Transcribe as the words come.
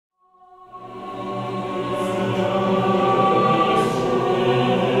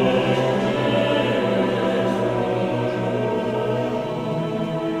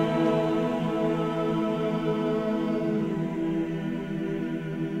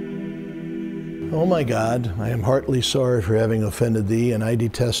O my God, I am heartily sorry for having offended thee, and I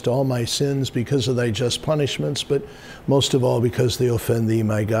detest all my sins because of thy just punishments, but most of all because they offend thee,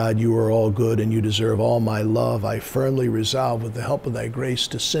 my God. You are all good, and you deserve all my love. I firmly resolve, with the help of thy grace,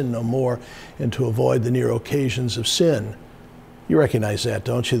 to sin no more, and to avoid the near occasions of sin. You recognize that,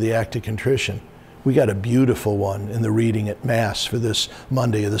 don't you, the act of contrition? We got a beautiful one in the reading at Mass for this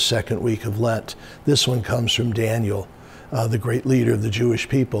Monday of the second week of Lent. This one comes from Daniel, the great leader of the Jewish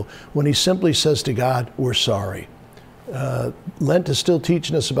people, when he simply says to God, we're sorry. Lent is still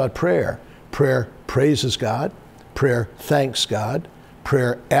teaching us about prayer. Prayer praises God. Prayer thanks God.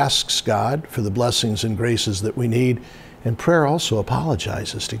 Prayer asks God for the blessings and graces that we need. And prayer also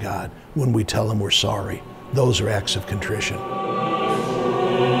apologizes to God when we tell him we're sorry. Those are acts of contrition.